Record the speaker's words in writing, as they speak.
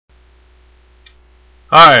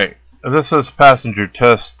Hi, this is passenger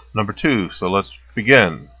test number 2, so let's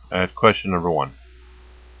begin at question number 1.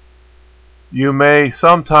 You may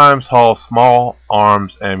sometimes haul small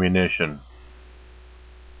arms ammunition,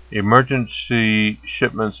 emergency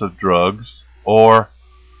shipments of drugs, or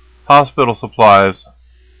hospital supplies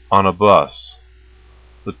on a bus.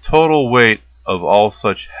 The total weight of all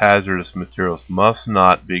such hazardous materials must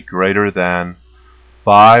not be greater than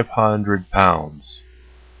 500 pounds.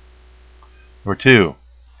 Number 2.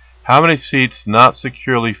 How many seats not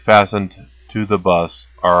securely fastened to the bus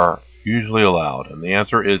are usually allowed? And the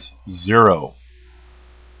answer is 0.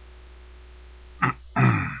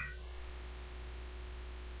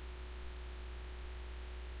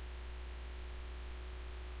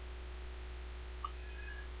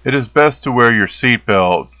 It is best to wear your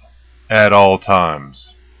seatbelt at all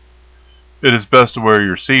times. It is best to wear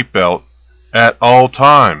your seatbelt at all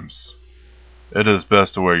times. It is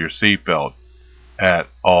best to wear your seatbelt at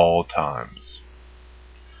all times.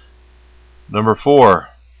 Number 4.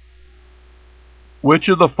 Which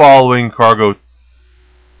of the following cargo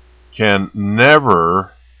can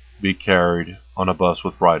never be carried on a bus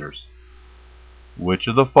with riders? Which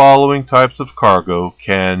of the following types of cargo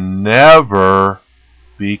can never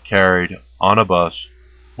be carried on a bus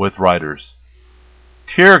with riders?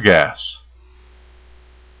 Tear gas.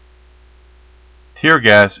 Tear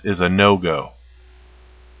gas is a no-go.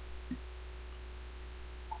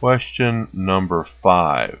 Question number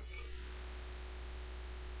 5.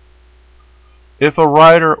 If a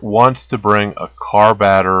rider wants to bring a car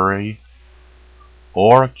battery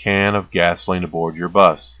or a can of gasoline aboard your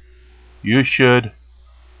bus, you should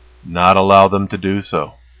not allow them to do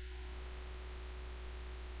so.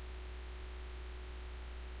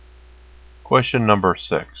 Question number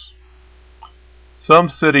 6. Some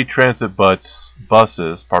city transit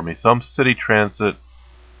buses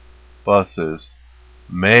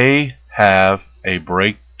may have a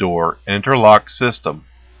brake door interlock system.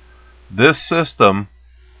 This system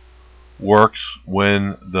works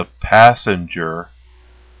when the passenger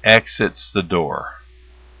exits the door,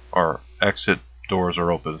 or exit doors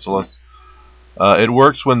are open. So it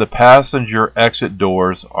works when the passenger exit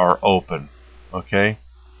doors are open. Okay.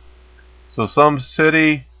 So some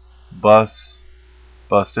city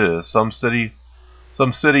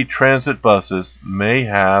transit buses may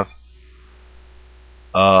have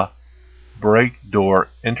a brake door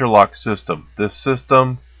interlock system. This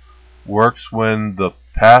system works when the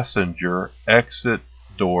passenger exit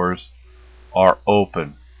doors are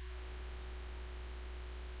open.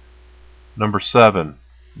 Number 7.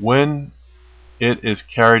 When it is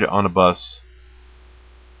carried on a bus,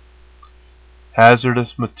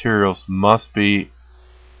 hazardous materials must be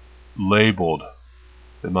labeled.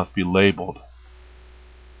 They must be labeled.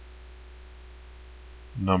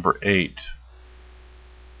 Number 8.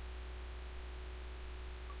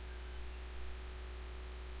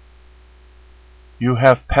 You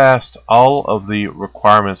have passed all of the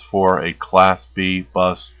requirements for a Class B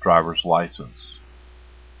bus driver's license.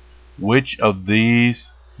 Which of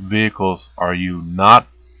these vehicles are you not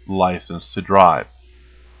licensed to drive?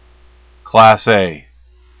 Class A.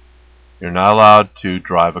 You're not allowed to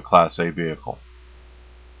drive a Class A vehicle.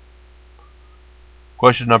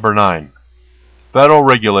 Question number 9. Federal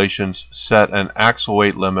regulations set an axle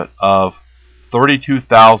weight limit of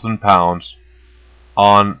 32,000 pounds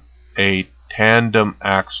on a tandem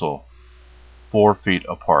axle 4 feet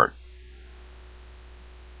apart.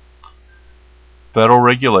 Federal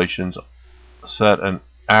regulations set an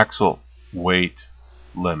axle weight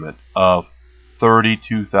limit of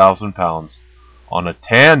 32,000 pounds on a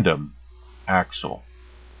tandem axle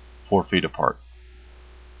 4 feet apart.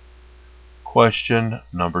 Question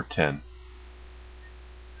number 10.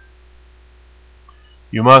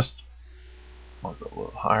 You must, I'll go a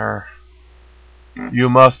little higher. You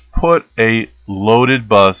must put a loaded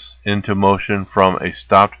bus into motion from a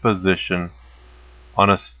stopped position on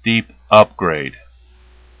a steep upgrade,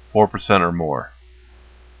 4% or more.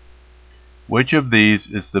 Which of these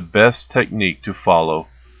is the best technique to follow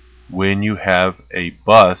when you have a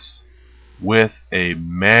bus with a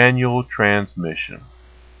manual transmission?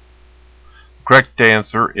 The correct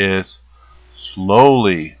answer is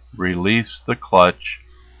slowly release the clutch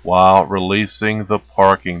while releasing the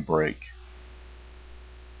parking brake.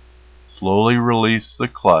 Slowly release the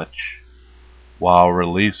clutch while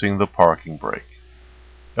releasing the parking brake.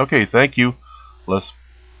 Okay, thank you. Let's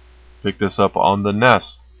pick this up on the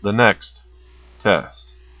next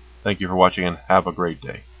test. Thank you for watching and have a great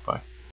day.